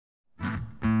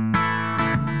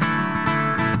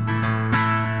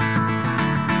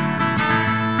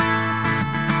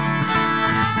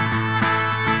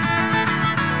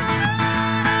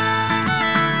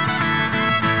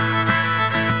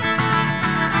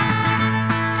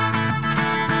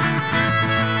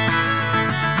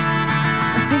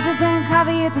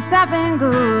coffee at the stop and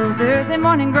go. Thursday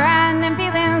morning grind and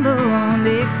feeling low.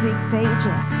 Next week's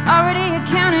paycheck already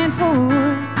accounted for.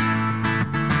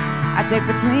 I check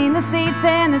between the seats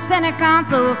and the center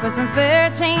console for some spare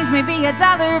change, maybe a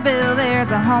dollar bill. There's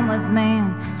a homeless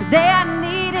man. Today I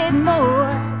needed more,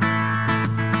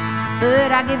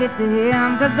 but I give it to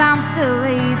him, cause I'm still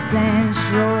 8 cents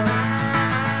short.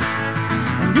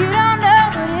 And you don't know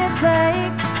what it's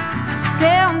like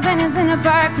counting pennies in a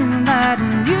parking lot,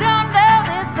 and you don't know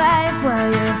this life while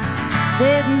you're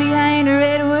sitting behind a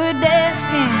redwood desk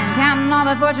and counting all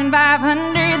the Fortune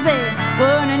 500s.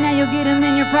 Wondering how you'll get them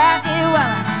in your pocket while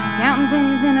I'm counting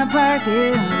pennies in a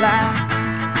parking lot.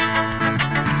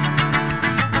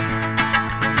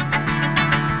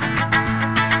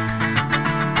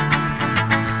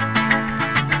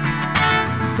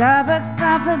 Starbucks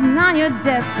pop up on your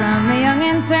desk from the young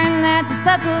intern that just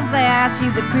left us last.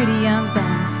 She's a pretty young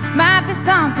thing, might be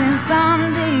something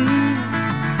someday,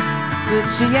 but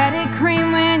she added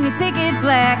cream when you take it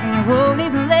black, and you won't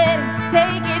even let her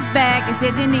take it back. You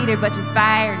said you need her, but she's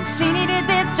fired, and she needed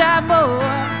this job more,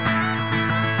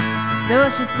 so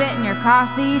she's spitting your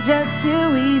coffee just to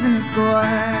even the score.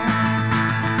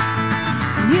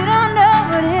 And you don't know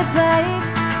what it's like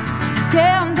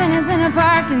counting pennies in a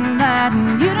parking lot,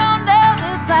 and you don't know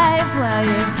this life while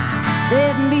you're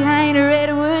sitting behind a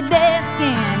redwood desk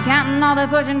and counting all the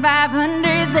Fortune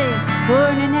 500s.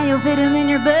 Wondering how you'll fit them in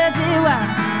your budget while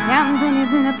counting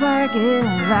pennies in a parking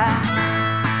lot.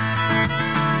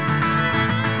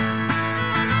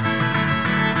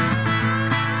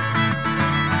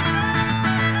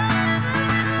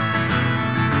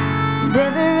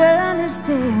 Never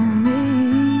understand me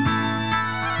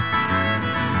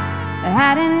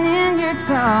hiding in your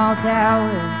tall tower,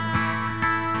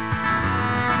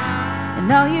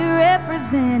 and all you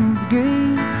represent is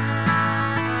greed,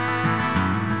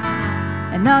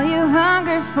 and all you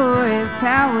hunger for is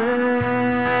power.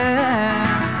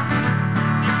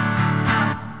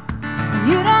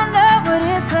 You don't know what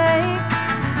it's like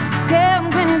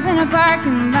counting pennies in a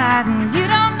parking lot, and you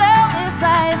don't know this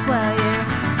life while you're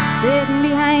sitting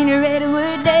behind a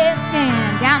redwood desk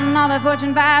and counting all the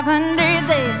Fortune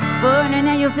 500s. Wondering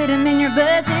how you'll fit them in your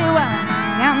budget while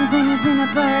counting pennies in a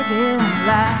parking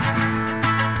lot.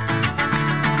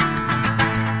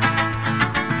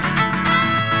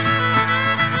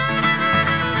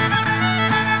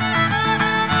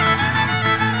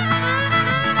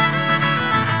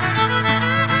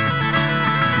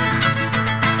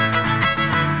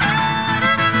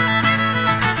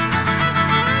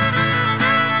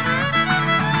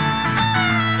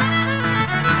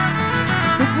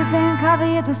 60-cent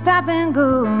coffee at the stop and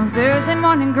go. Thursday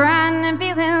morning grind and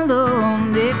feeling low.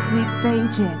 Next week's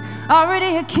paycheck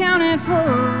already accounted for.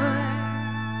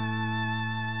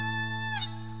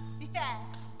 Yeah.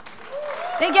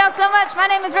 Thank y'all so much. My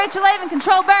name is Rachel Laven.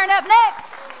 Control Burn up next.